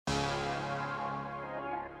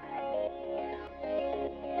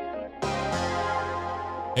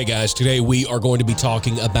Hey guys, today we are going to be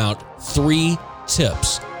talking about 3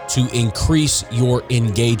 tips to increase your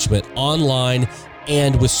engagement online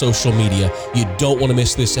and with social media. You don't want to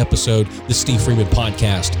miss this episode. The Steve Freeman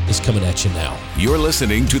Podcast is coming at you now. You're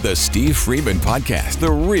listening to the Steve Freeman Podcast,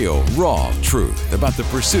 the real, raw truth about the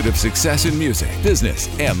pursuit of success in music, business,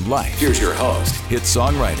 and life. Here's your host, hit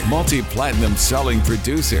songwriter, multi-platinum selling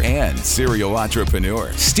producer, and serial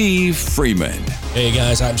entrepreneur, Steve Freeman. Hey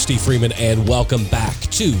guys, I'm Steve Freeman, and welcome back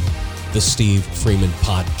to the Steve Freeman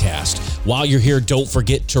Podcast. While you're here, don't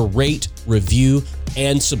forget to rate, review,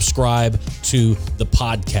 and subscribe to the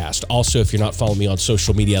podcast. Also, if you're not following me on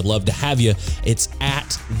social media, I'd love to have you. It's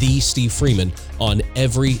at the Steve Freeman on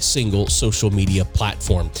every single social media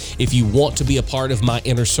platform. If you want to be a part of my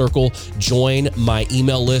inner circle, join my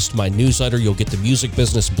email list, my newsletter. You'll get the music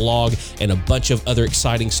business blog and a bunch of other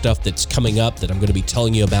exciting stuff that's coming up that I'm going to be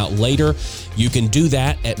telling you about later. You can do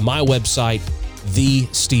that at my website,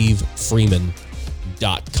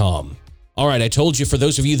 thestevefreeman.com. All right, I told you, for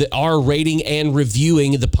those of you that are rating and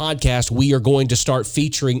reviewing the podcast, we are going to start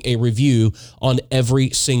featuring a review on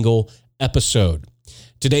every single episode.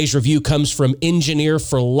 Today's review comes from Engineer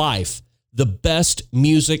for Life, the best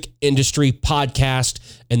music industry podcast,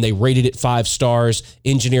 and they rated it 5 stars.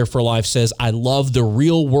 Engineer for Life says, I love the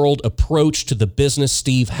real world approach to the business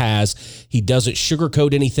Steve has. He doesn't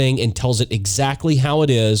sugarcoat anything and tells it exactly how it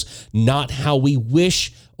is, not how we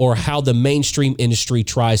wish or how the mainstream industry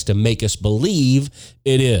tries to make us believe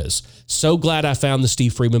it is. So glad I found the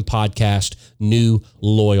Steve Freeman Podcast, new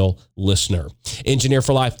loyal listener. Engineer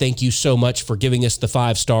for Life, thank you so much for giving us the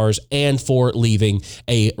 5 stars and for leaving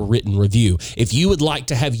a written review. If you would like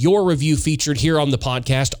to have your review featured here on the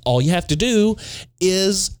podcast, all you have to do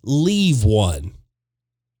is leave one.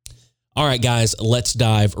 All right, guys, let's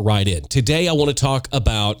dive right in. Today, I want to talk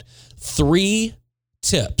about 3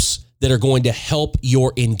 tips that are going to help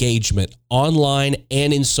your engagement online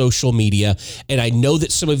and in social media. And I know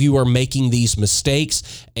that some of you are making these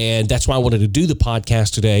mistakes, and that's why I wanted to do the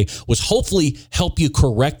podcast today, was hopefully help you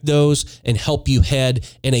correct those and help you head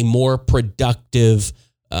in a more productive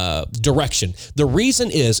direction. The reason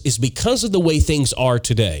is because of the way things are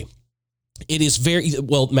today. It is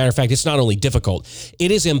matter of fact, it's not only difficult, it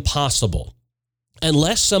is impossible.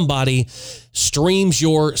 Unless somebody streams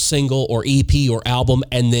your single or EP or album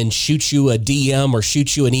and then shoots you a DM or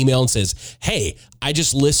shoots you an email and says, hey, I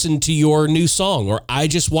just listened to your new song, or I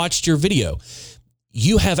just watched your video,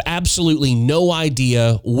 you have absolutely no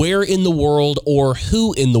idea where in the world or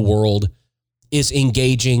who in the world is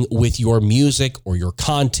engaging with your music or your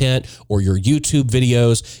content or your YouTube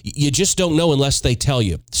videos. You just don't know unless they tell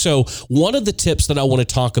you. So one of the tips that I want to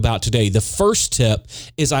talk about today, the first tip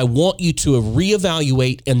is I want you to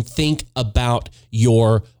reevaluate and think about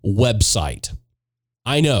your website.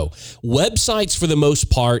 I know websites for the most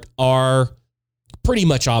part are pretty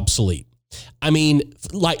much obsolete. I mean,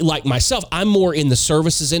 like myself, I'm more in the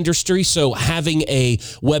services industry, so having a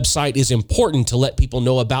website is important to let people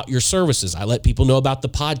know about your services. I let people know about the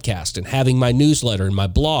podcast and having my newsletter and my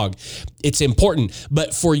blog. It's important.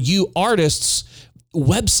 But for you artists,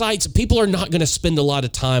 websites, people are not going to spend a lot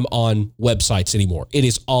of time on websites anymore. It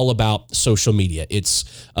is all about social media.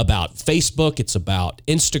 It's about Facebook. It's about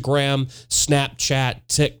Instagram, Snapchat,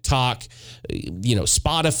 TikTok,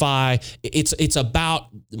 Spotify. It's about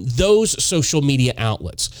those social media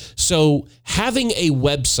outlets. So having a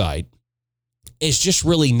website is just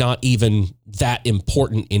really not even that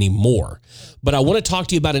important anymore. But I want to talk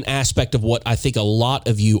to you about an aspect of what I think a lot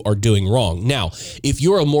of you are doing wrong. Now, if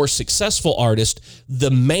you're a more successful artist, the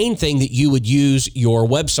main thing that you would use your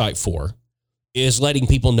website for is letting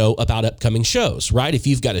people know about upcoming shows, right? If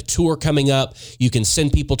you've got a tour coming up, you can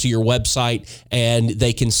send people to your website and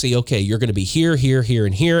they can see, okay, you're going to be here, here, here,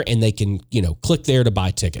 and here, and they can, click there to buy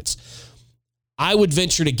tickets. I would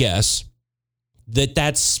venture to guess that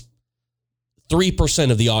that's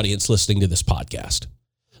 3% of the audience listening to this podcast.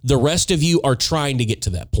 The rest of you are trying to get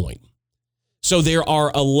to that point. So there are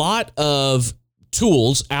a lot of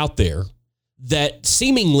tools out there that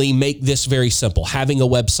seemingly make this very simple. Having a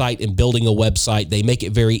website and building a website, they make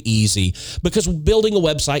it very easy because building a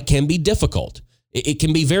website can be difficult. It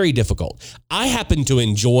can be very difficult. I happen to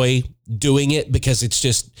enjoy doing it because it's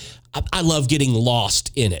just, I love getting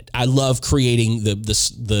lost in it. I love creating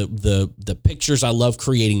the pictures. I love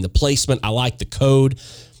creating the placement. I like the code.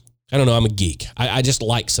 I don't know. I'm a geek. I just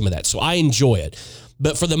like some of that. So I enjoy it.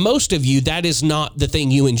 But for the most of you, that is not the thing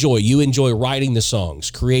you enjoy. You enjoy writing the songs,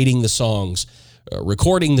 creating the songs,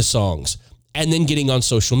 recording the songs, and then getting on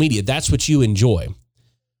social media. That's what you enjoy.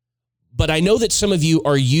 But I know that some of you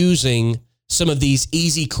are using some of these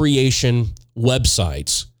easy creation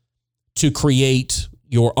websites to create,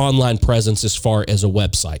 your online presence as far as a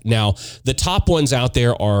website. Now, the top ones out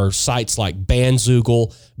there are sites like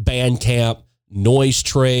Bandzoogle, Bandcamp,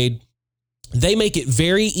 NoiseTrade. They make it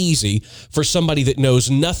very easy for somebody that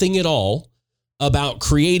knows nothing at all about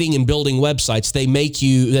creating and building websites. They make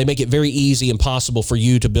it very easy and possible for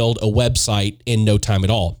you to build a website in no time at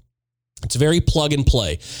all. It's very plug and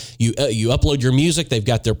play. You upload your music. They've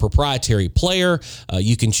got their proprietary player.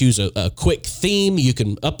 You can choose a quick theme. You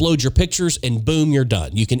can upload your pictures, and boom, you're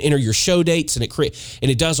done. You can enter your show dates, and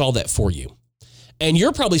it does all that for you. And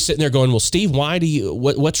you're probably sitting there going, "Well, Steve,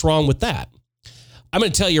 what's wrong with that?" I'm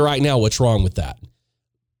going to tell you right now what's wrong with that.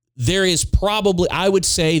 There is probably, I would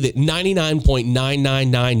say that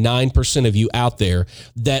 99.9999% of you out there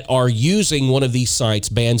that are using one of these sites,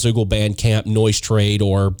 Bandzoogle, Bandcamp, NoiseTrade,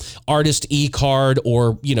 or Artist eCard,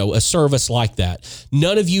 or, a service like that.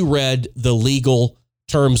 None of you read the legal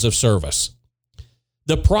terms of service.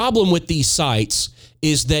 The problem with these sites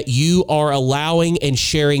is that you are allowing and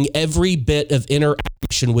sharing every bit of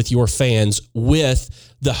interaction with your fans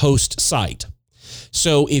with the host site.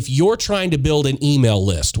 So if you're trying to build an email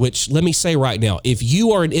list, which let me say right now, if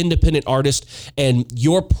you are an independent artist and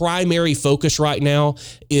your primary focus right now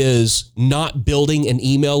is not building an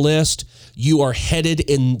email list, you are headed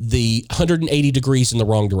in the 180 degrees in the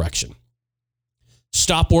wrong direction.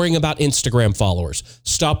 Stop worrying about Instagram followers.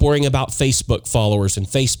 Stop worrying about Facebook followers and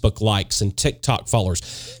Facebook likes and TikTok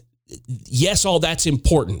followers. Yes, all that's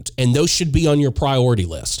important, and those should be on your priority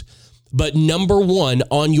list. But number one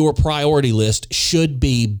on your priority list should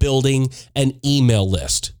be building an email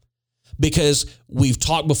list, because we've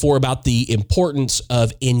talked before about the importance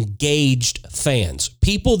of engaged fans.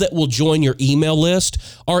 People that will join your email list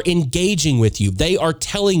are engaging with you. They are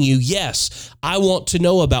telling you, yes, I want to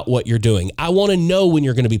know about what you're doing. I want to know when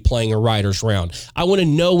you're going to be playing a writer's round. I want to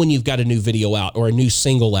know when you've got a new video out or a new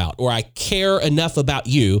single out, or I care enough about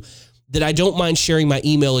you that I don't mind sharing my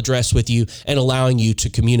email address with you and allowing you to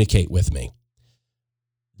communicate with me.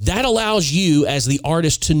 That allows you as the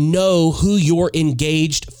artist to know who your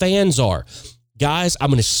engaged fans are. Guys, I'm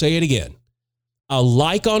going to say it again. A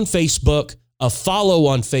like on Facebook, a follow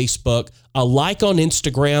on Facebook, a like on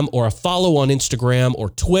Instagram, or a follow on Instagram or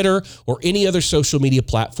Twitter or any other social media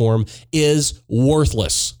platform is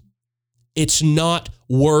worthless. It's not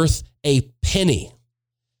worth a penny.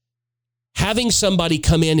 Having somebody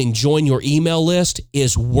come in and join your email list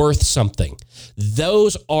is worth something.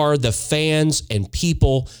 Those are the fans and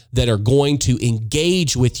people that are going to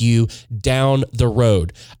engage with you down the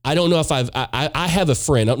road. I don't know if I have a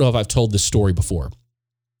friend. I don't know if I've told this story before.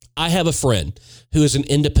 I have a friend who is an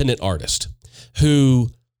independent artist who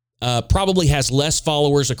probably has less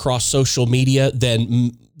followers across social media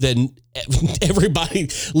than everybody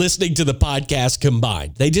listening to the podcast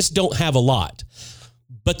combined. They just don't have a lot.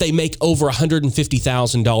 But they make over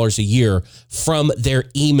 $150,000 a year from their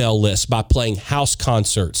email list by playing house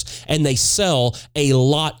concerts. And they sell a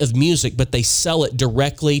lot of music, but they sell it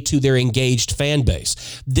directly to their engaged fan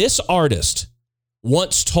base. This artist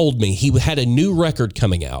once told me he had a new record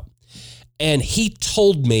coming out, and he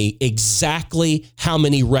told me exactly how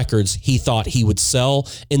many records he thought he would sell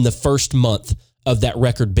in the first month of that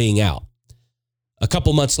record being out. A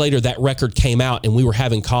couple months later, that record came out and we were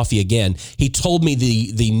having coffee again. He told me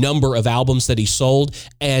the number of albums that he sold,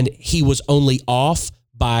 and he was only off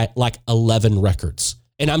by like 11 records.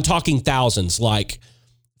 And I'm talking thousands, like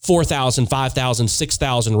 4,000, 5,000,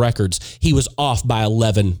 6,000 records. He was off by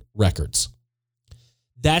 11 records.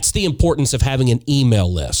 That's the importance of having an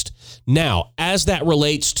email list. Now, as that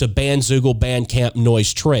relates to Bandzoogle, Bandcamp,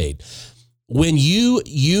 NoiseTrade, when you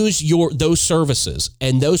use those services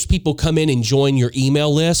and those people come in and join your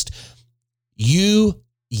email list, you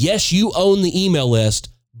own the email list,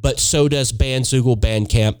 but so does Bandzoogle,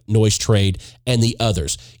 Bandcamp, NoiseTrade, and the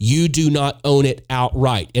others. You do not own it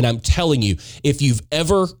outright. And I'm telling you, if you've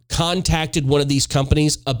ever contacted one of these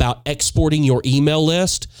companies about exporting your email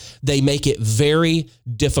list, they make it very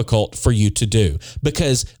difficult for you to do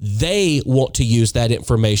because they want to use that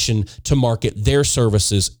information to market their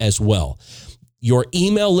services as well. Your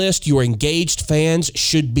email list, your engaged fans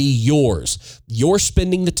should be yours. You're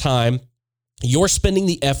spending the time. You're spending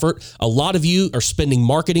the effort. A lot of you are spending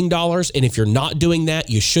marketing dollars, and if you're not doing that,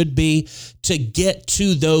 you should be, to get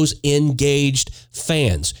to those engaged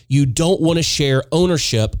fans. You don't want to share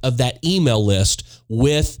ownership of that email list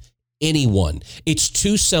with anyone. It's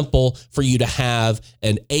too simple for you to have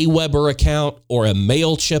an Aweber account or a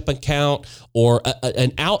MailChimp account or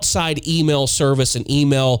an outside email service, an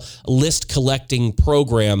email list collecting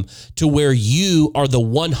program to where you are the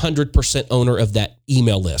 100% owner of that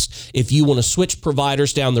email list. If you want to switch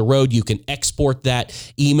providers down the road, you can export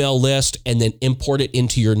that email list and then import it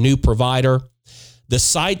into your new provider. The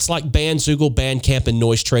sites like Bandzoogle, Bandcamp, and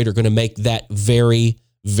NoiseTrade are going to make that very,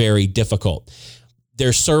 very difficult.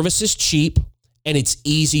 Their service is cheap and it's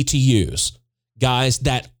easy to use. Guys,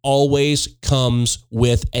 that always comes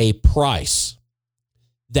with a price.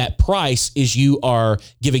 That price is you are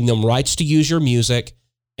giving them rights to use your music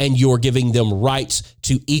and you're giving them rights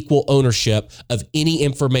to equal ownership of any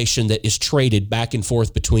information that is traded back and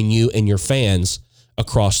forth between you and your fans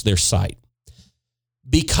across their site.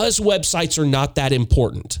 Because websites are not that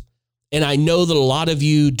important, and I know that a lot of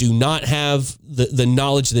you do not have the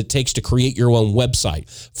knowledge that it takes to create your own website.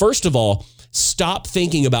 First of all, stop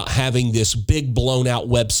thinking about having this big blown out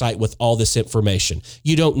website with all this information.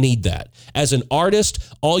 You don't need that. As an artist,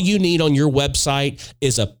 all you need on your website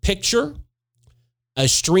is a picture, a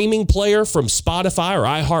streaming player from Spotify or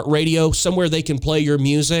iHeartRadio, somewhere they can play your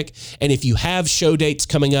music. And if you have show dates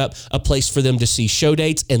coming up, a place for them to see show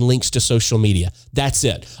dates and links to social media. That's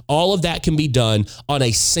it. All of that can be done on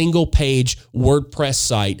a single page WordPress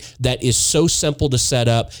site that is so simple to set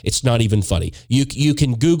up. It's not even funny. You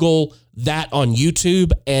can Google that on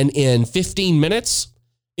YouTube, and in 15 minutes,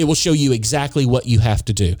 it will show you exactly what you have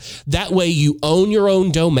to do. That way you own your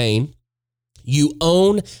own domain. You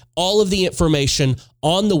own all of the information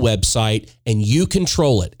on the website and you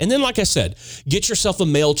control it. And then, like I said, get yourself a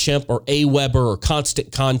MailChimp or Aweber or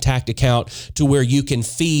Constant Contact account to where you can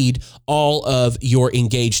feed all of your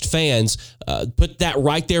engaged fans. Put that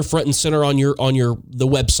right there front and center on the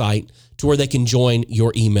website to where they can join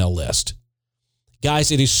your email list.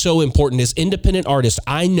 Guys, it is so important. As independent artists,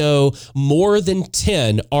 I know more than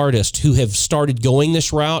 10 artists who have started going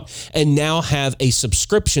this route and now have a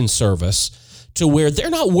subscription service to where they're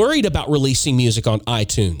not worried about releasing music on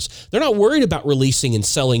iTunes. They're not worried about releasing and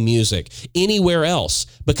selling music anywhere else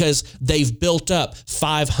because they've built up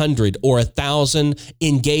 500 or 1,000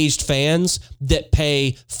 engaged fans that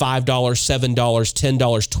pay $5, $7, $10,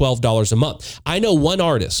 $12 a month. I know one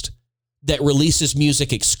artist that releases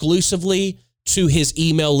music exclusively to his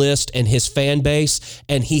email list and his fan base,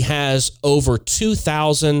 and he has over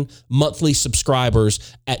 2,000 monthly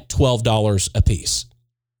subscribers at $12 a piece.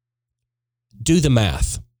 Do the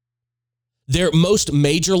math. Most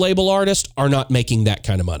major label artists are not making that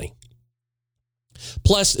kind of money.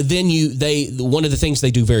 Plus, then one of the things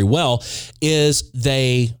they do very well is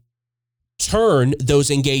they turn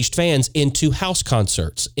those engaged fans into house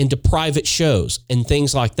concerts, into private shows, and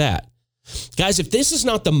things like that. Guys, if this is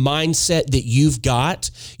not the mindset that you've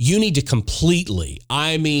got, you need to completely,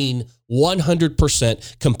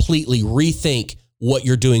 100% completely rethink what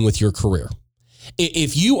you're doing with your career.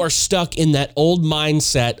 If you are stuck in that old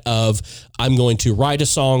mindset of, I'm going to write a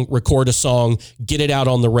song, record a song, get it out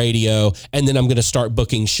on the radio, and then I'm going to start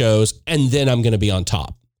booking shows, and then I'm going to be on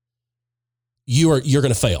top, you're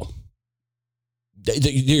going to fail.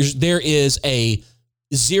 There is a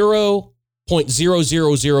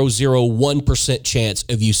 0.00001% chance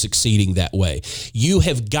of you succeeding that way. You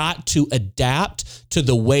have got to adapt to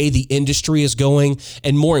the way the industry is going.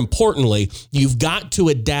 And more importantly, you've got to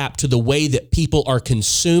adapt to the way that people are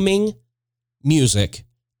consuming music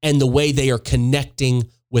and the way they are connecting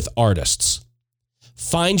with artists.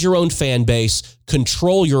 Find your own fan base,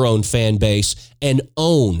 control your own fan base, and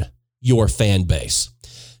own your fan base.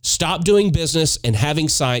 Stop doing business and having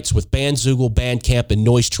sites with Bandzoogle, Bandcamp, and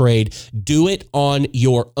NoiseTrade. Do it on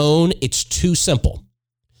your own. It's too simple.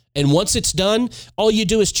 And once it's done, all you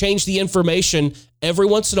do is change the information every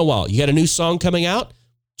once in a while. You got a new song coming out?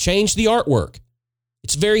 Change the artwork.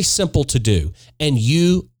 It's very simple to do, and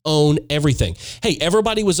you own everything. Hey,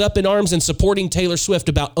 everybody was up in arms and supporting Taylor Swift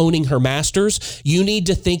about owning her masters. You need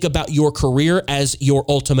to think about your career as your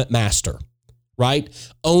ultimate master, right?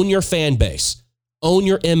 Own your fan base. Own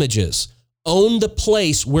your images. Own the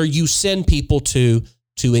place where you send people to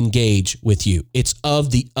engage with you. It's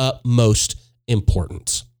of the utmost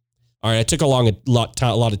importance. All right, I took a lot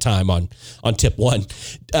of time on tip one.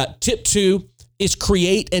 Tip two is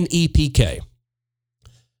create an EPK.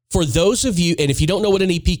 For those of you, and if you don't know what an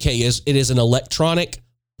EPK is, it is an electronic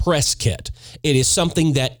press kit. It is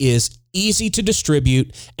something that is easy to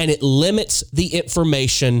distribute, and it limits the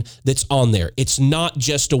information that's on there. It's not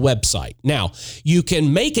just a website. Now, you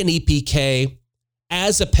can make an EPK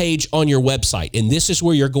as a page on your website. And this is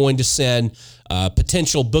where you're going to send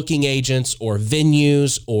potential booking agents or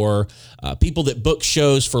venues or people that book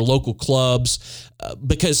shows for local clubs,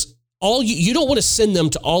 because you don't want to send them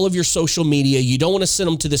to all of your social media. You don't want to send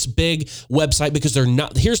them to this big website, because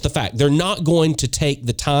here's the fact, they're not going to take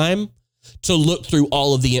the time to look through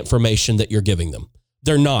all of the information that you're giving them.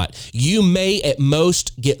 They're not. You may at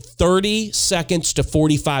most get 30 seconds to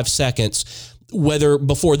 45 seconds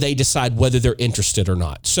before they decide whether they're interested or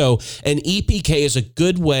not. So an EPK is a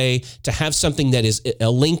good way to have something that is a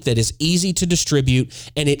link that is easy to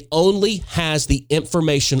distribute, and it only has the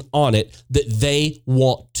information on it that they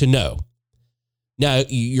want to know. Now,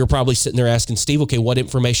 you're probably sitting there asking, Steve, okay, what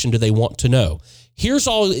information do they want to know? Here's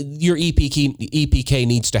all your EPK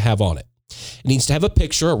needs to have on it. It needs to have a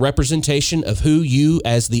picture, a representation of who you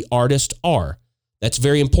as the artist are. That's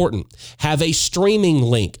very important. Have a streaming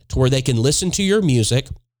link to where they can listen to your music.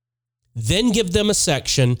 Then give them a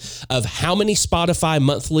section of how many Spotify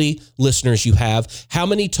monthly listeners you have, how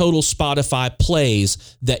many total Spotify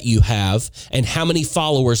plays that you have, and how many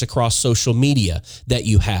followers across social media that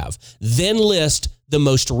you have. Then list the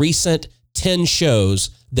most recent 10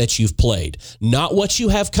 shows that you've played. Not what you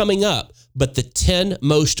have coming up, but the 10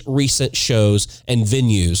 most recent shows and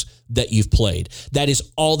venues that you've played. That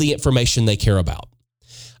is all the information they care about.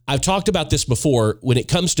 I've talked about this before. When it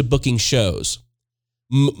comes to booking shows,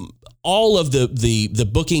 all of the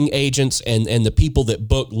booking agents and the people that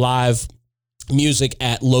book live music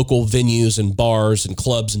at local venues and bars and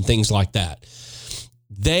clubs and things like that,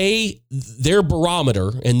 their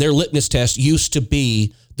barometer and their litmus test used to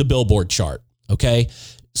be the Billboard chart, okay?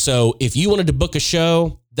 So if you wanted to book a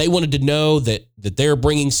show, they wanted to know that they're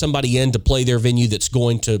bringing somebody in to play their venue that's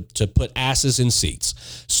going to put asses in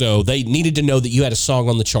seats. So they needed to know that you had a song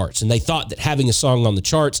on the charts. And they thought that having a song on the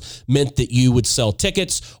charts meant that you would sell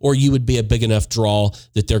tickets or you would be a big enough draw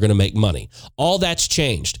that they're going to make money. All that's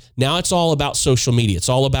changed. Now it's all about social media. It's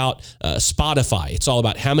all about Spotify. It's all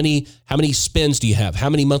about how many spins do you have? How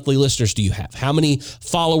many monthly listeners do you have? How many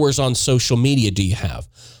followers on social media do you have?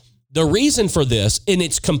 The reason for this, and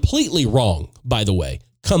it's completely wrong, by the way,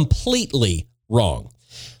 completely wrong.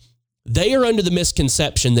 They are under the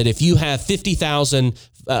misconception that if you have 50,000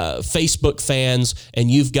 Facebook fans and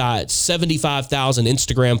you've got 75,000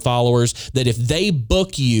 Instagram followers, that if they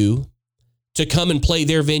book you to come and play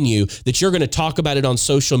their venue, that you're going to talk about it on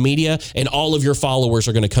social media and all of your followers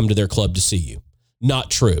are going to come to their club to see you. Not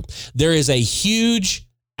true. There is a huge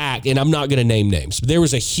act, and I'm not going to name names, but there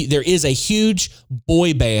is a huge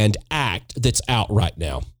boy band act that's out right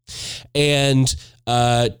now. And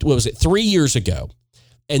what was it, 3 years ago?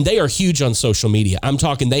 And they are huge on social media. I'm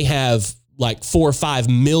talking, they have like 4 or 5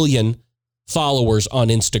 million followers on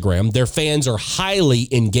Instagram. Their fans are highly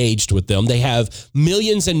engaged with them. They have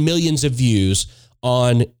millions and millions of views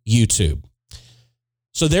on YouTube.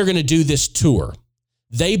 So they're going to do this tour.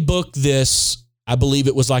 They booked this, I believe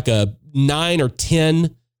it was like a 9 or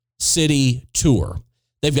 10 city tour.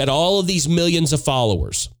 They've got all of these millions of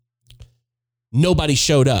followers. Nobody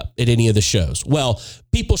showed up at any of the shows. Well,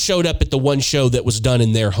 people showed up at the one show that was done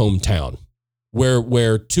in their hometown,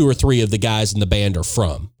 where 2 or 3 of the guys in the band are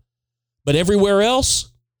from. But everywhere else,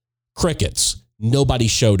 crickets. Nobody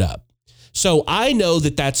showed up. So I know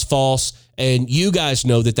that that's false, and you guys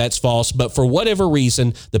know that that's false, but for whatever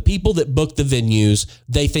reason, the people that book the venues,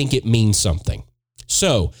 they think it means something.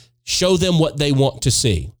 So show them what they want to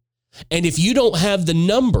see. And if you don't have the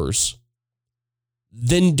numbers,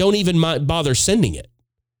 then don't even bother sending it.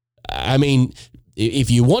 I mean, if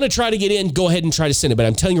you want to try to get in, go ahead and try to send it. But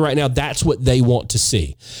I'm telling you right now, that's what they want to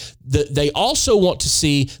see. They also want to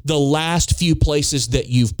see the last few places that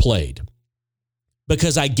you've played.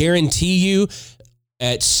 Because I guarantee you,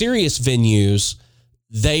 at serious venues,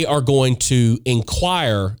 they are going to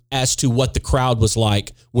inquire as to what the crowd was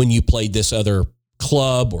like when you played this other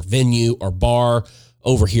club or venue or bar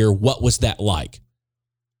over here. What was that like?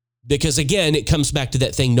 Because again, it comes back to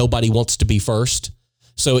that thing, nobody wants to be first.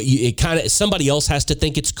 So it kind of, somebody else has to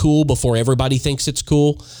think it's cool before everybody thinks it's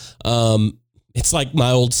cool. It's like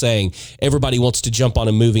my old saying, everybody wants to jump on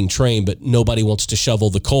a moving train, but nobody wants to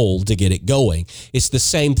shovel the coal to get it going. It's the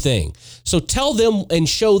same thing. So tell them and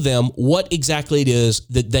show them what exactly it is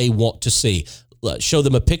that they want to see. Show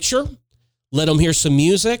them a picture, let them hear some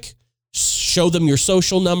music, show them your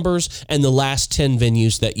social numbers and the last 10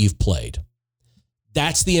 venues that you've played.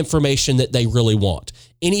 That's the information that they really want.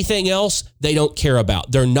 Anything else, they don't care about.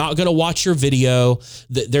 They're not going to watch your video.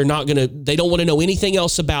 They don't want to know anything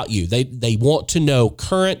else about you. They want to know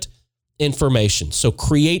current information. So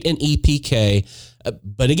create an EPK.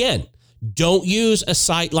 But again, don't use a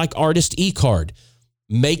site like Artist eCard.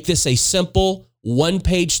 Make this a simple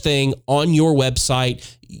one-page thing on your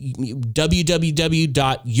website,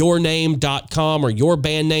 www.yourname.com or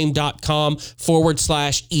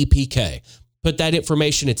yourbandname.com/EPK. Put that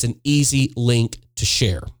information. It's an easy link to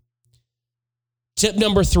share. Tip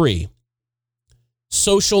number 3,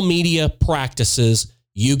 social media practices.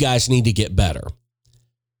 You guys need to get better.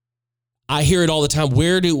 I hear it all the time.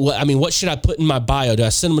 What should I put in my bio? Do I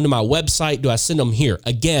send them to my website? Do I send them here?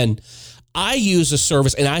 Again, I use a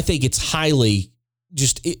service and I think it's highly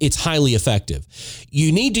effective.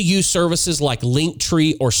 You need to use services like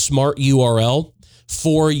Linktree or Smart URL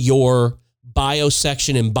for your bio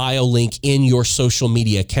section and bio link in your social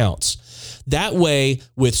media accounts. That way,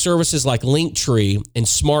 with services like Linktree and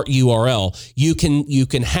Smart URL, you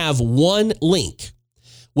can have one link.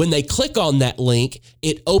 When they click on that link,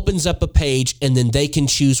 it opens up a page and then they can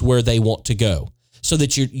choose where they want to go. So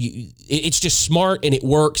that it's just smart and it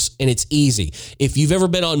works and it's easy. If you've ever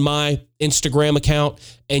been on my Instagram account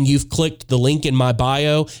and you've clicked the link in my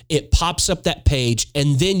bio, it pops up that page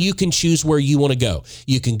and then you can choose where you want to go.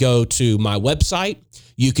 You can go to my website.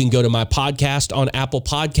 You can go to my podcast on Apple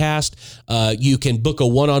Podcast. You can book a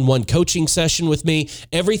one-on-one coaching session with me.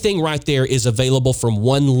 Everything right there is available from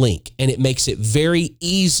one link, and it makes it very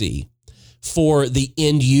easy for the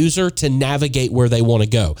end user to navigate where they want to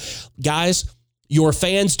go. Guys, your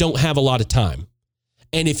fans don't have a lot of time.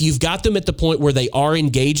 And if you've got them at the point where they are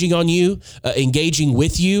engaging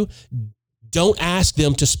with you, don't ask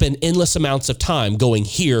them to spend endless amounts of time going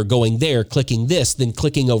here, going there, clicking this, then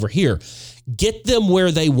clicking over here. Get them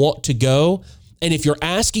where they want to go. And if you're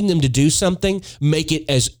asking them to do something, make it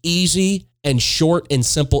as easy and short and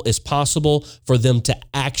simple as possible for them to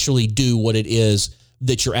actually do what it is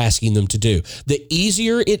that you're asking them to do. The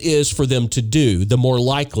easier it is for them to do, the more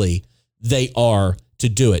likely they are to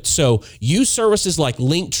do it. So use services like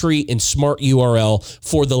Linktree and Smart URL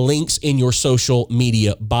for the links in your social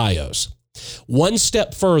media bios. One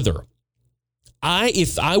step further,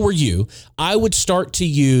 if I were you, I would start to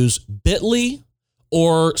use Bitly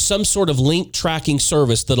or some sort of link tracking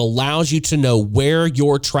service that allows you to know where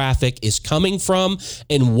your traffic is coming from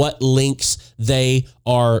and what links they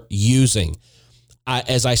are using.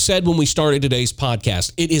 As I said when we started today's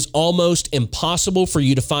podcast, it is almost impossible for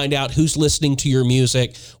you to find out who's listening to your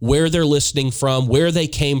music, where they're listening from, where they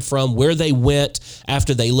came from, where they went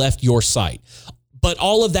after they left your site. But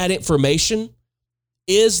all of that information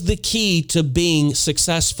is the key to being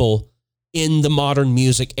successful in the modern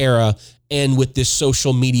music era and with this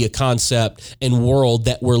social media concept and world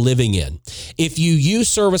that we're living in. If you use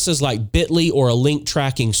services like Bitly or a link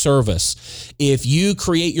tracking service, if you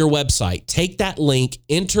create your website, take that link,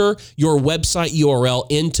 enter your website URL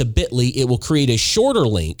into Bitly, it will create a shorter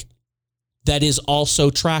link that is also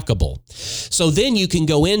trackable. So then you can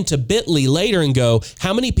go into Bitly later and go,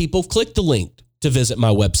 how many people have clicked the link to visit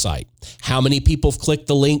my website? How many people have clicked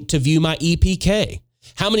the link to view my EPK?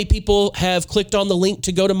 How many people have clicked on the link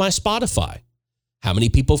to go to my Spotify? How many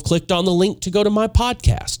people have clicked on the link to go to my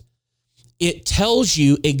podcast? It tells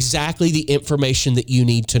you exactly the information that you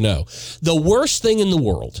need to know. The worst thing in the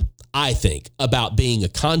world, I think, about being a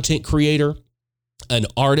content creator, an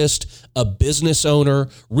artist, a business owner,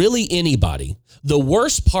 really anybody, the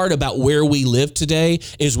worst part about where we live today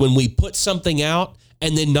is when we put something out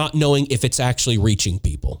and then not knowing if it's actually reaching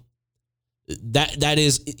people.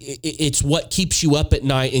 It's what keeps you up at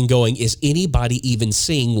night and going, is anybody even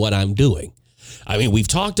seeing what I'm doing? I mean, we've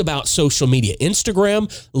talked about social media.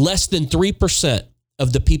 Instagram, less than 3%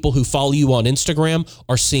 of the people who follow you on Instagram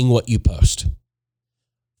are seeing what you post.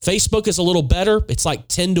 Facebook is a little better. It's like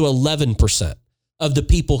 10 to 11% of the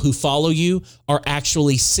people who follow you are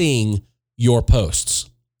actually seeing your posts.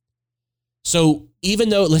 So even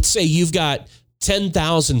though, let's say you've got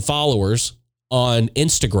 10,000 followers on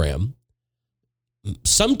Instagram,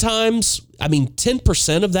 sometimes,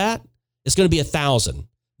 10% of that is going to be 1,000.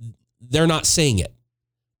 They're not seeing it.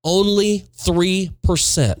 Only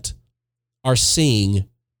 3% are seeing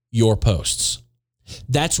your posts.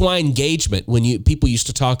 That's why engagement, people used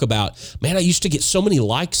to talk about, man, I used to get so many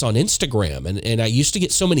likes on Instagram and I used to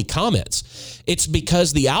get so many comments. It's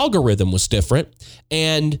because the algorithm was different.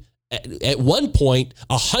 And at one point,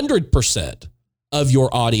 100% of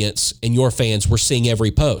your audience and your fans were seeing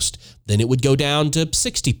every post. Then it would go down to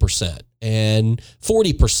 60% and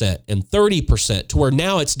 40% and 30% to where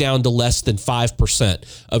now it's down to less than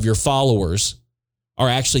 5% of your followers are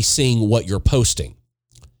actually seeing what you're posting.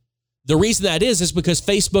 The reason that is because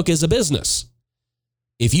Facebook is a business.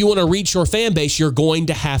 If you want to reach your fan base, you're going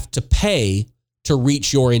to have to pay to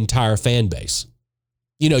reach your entire fan base.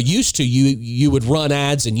 Used to you would run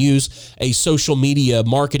ads and use a social media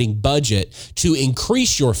marketing budget to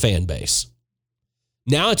increase your fan base.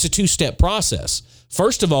 Now it's a two-step process.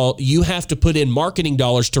 First of all, you have to put in marketing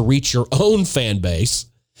dollars to reach your own fan base,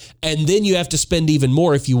 and then you have to spend even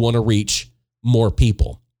more if you want to reach more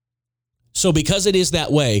people. So because it is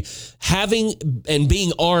that way, having and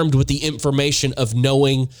being armed with the information of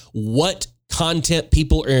knowing what content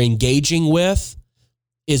people are engaging with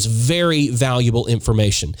is very valuable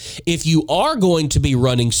information. If you are going to be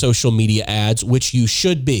running social media ads, which you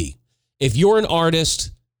should be, if you're an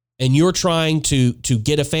artist and you're trying to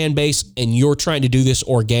get a fan base and you're trying to do this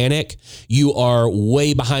organic, you are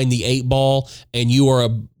way behind the 8 ball, and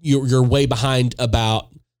you're way behind about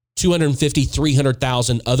 250,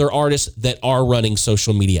 300,000 other artists that are running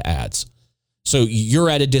social media ads. So you're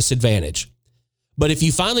at a disadvantage. But if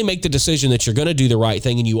you finally make the decision that you're going to do the right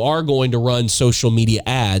thing and you are going to run social media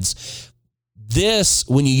ads,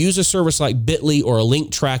 when you use a service like Bitly or a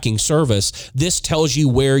link tracking service, this tells you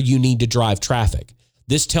where you need to drive traffic.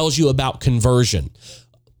 This tells you about conversion.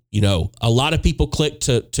 A lot of people click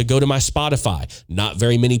to go to my Spotify. Not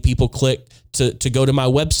very many people click to go to my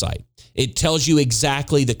website. It tells you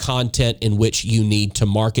exactly the content in which you need to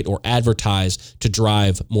market or advertise to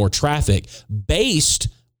drive more traffic based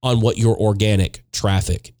on what your organic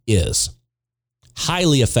traffic is.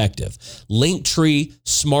 Highly effective. Linktree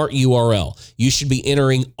Smart URL. You should be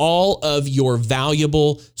entering all of your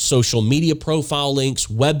valuable social media profile links,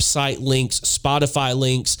 website links, Spotify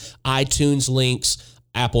links, iTunes links,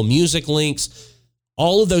 Apple Music links.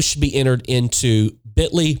 All of those should be entered into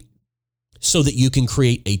Bitly so that you can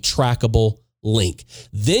create a trackable link.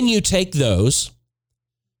 Then you take those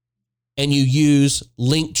and you use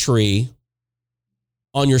Linktree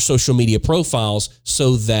on your social media profiles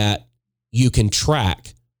so that you can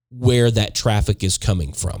track where that traffic is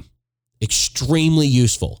coming from. Extremely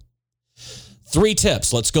useful. 3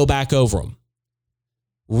 tips. Let's go back over them.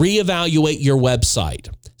 Reevaluate your website.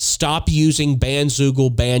 Stop using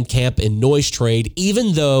Bandzoogle, Bandcamp, and NoiseTrade,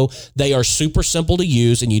 even though they are super simple to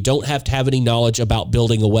use and you don't have to have any knowledge about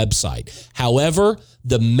building a website. However,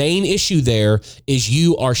 the main issue there is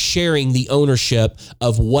you are sharing the ownership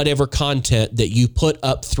of whatever content that you put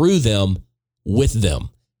up through them with them,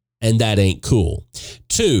 and that ain't cool.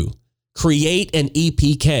 2, create an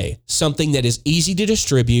EPK, something that is easy to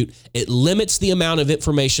distribute. It limits the amount of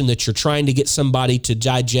information that you're trying to get somebody to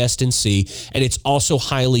digest and see, and it's also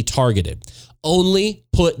highly targeted. Only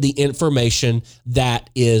put the information that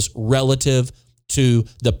is relative to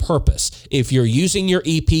the purpose. If you're using your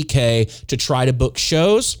EPK to try to book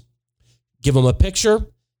shows, give them a picture,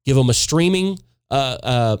 give them a streaming,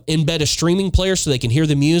 embed a streaming player so they can hear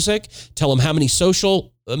the music, tell them how many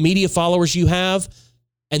social media followers you have,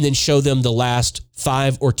 and then show them the last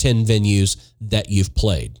 5 or 10 venues that you've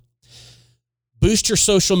played. Boost your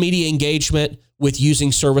social media engagement with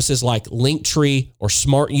using services like Linktree or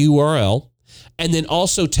Smart URL, and then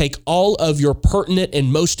also take all of your pertinent and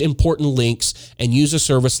most important links and use a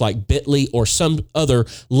service like Bitly or some other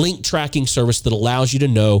link tracking service that allows you to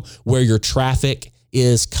know where your traffic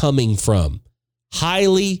is coming from.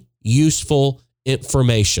 Highly useful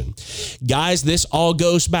information. Guys, this all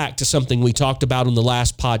goes back to something we talked about in the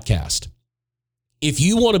last podcast. If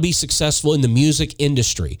you want to be successful in the music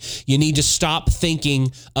industry, you need to stop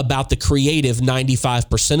thinking about the creative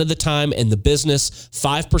 95% of the time and the business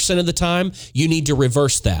 5% of the time. You need to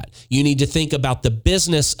reverse that. You need to think about the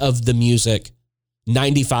business of the music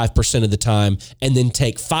 95% of the time, and then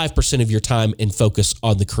take 5% of your time and focus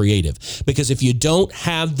on the creative. Because if you don't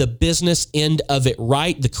have the business end of it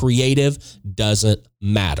right, the creative doesn't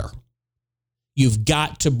matter. You've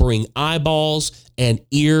got to bring eyeballs and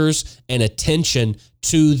ears and attention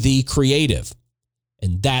to the creative.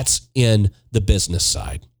 And that's in the business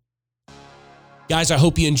side. Guys, I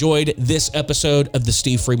hope you enjoyed this episode of the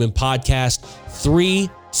Steve Freeman Podcast. 3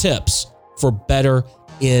 tips for better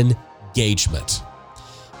engagement.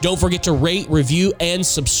 Don't forget to rate, review, and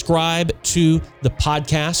subscribe to the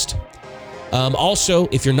podcast. Also,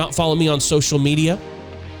 if you're not following me on social media,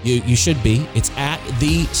 you should be. It's at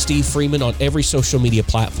the Steve Freeman on every social media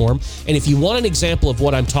platform. And if you want an example of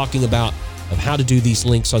what I'm talking about, of how to do these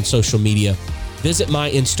links on social media, visit my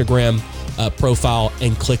Instagram profile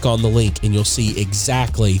and click on the link, and you'll see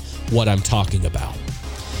exactly what I'm talking about.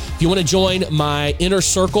 If you want to join my inner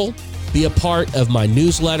circle, be a part of my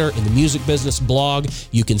newsletter in the music business blog,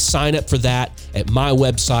 you can sign up for that at my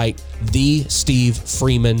website,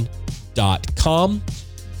 thestevefreeman.com.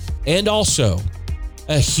 And also,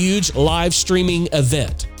 a huge live streaming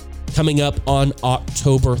event coming up on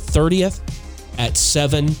October 30th at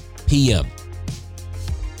 7 p.m.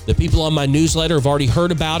 The people on my newsletter have already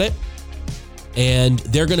heard about it, and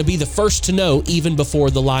they're going to be the first to know even before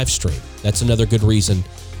the live stream. That's another good reason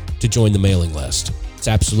to join the mailing list. It's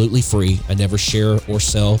absolutely free. I never share or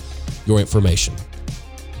sell your information.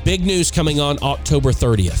 Big news coming on October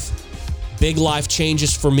 30th. Big life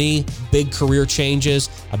changes for me, big career changes.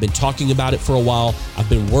 I've been talking about it for a while. I've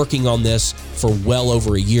been working on this for well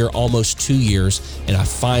over a year, almost 2 years, and I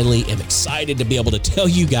finally am excited to be able to tell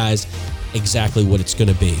you guys exactly what it's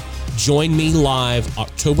going to be. Join me live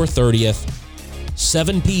October 30th,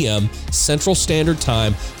 7 p.m. Central Standard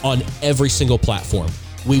Time on every single platform.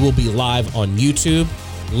 We will be live on YouTube,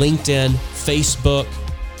 LinkedIn, Facebook,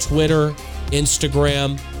 Twitter,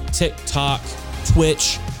 Instagram, TikTok,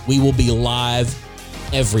 Twitch. We will be live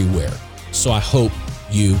everywhere. So I hope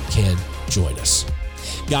you can join us.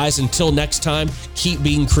 Guys, until next time, keep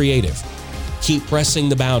being creative. Keep pressing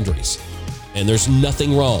the boundaries. And there's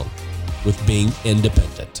nothing wrong with being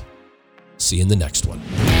independent. See you in the next one.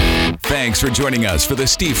 Thanks for joining us for the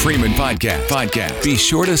Steve Freeman Podcast. Be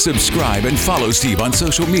sure to subscribe and follow Steve on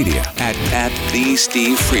social media at the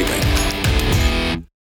Steve Freeman.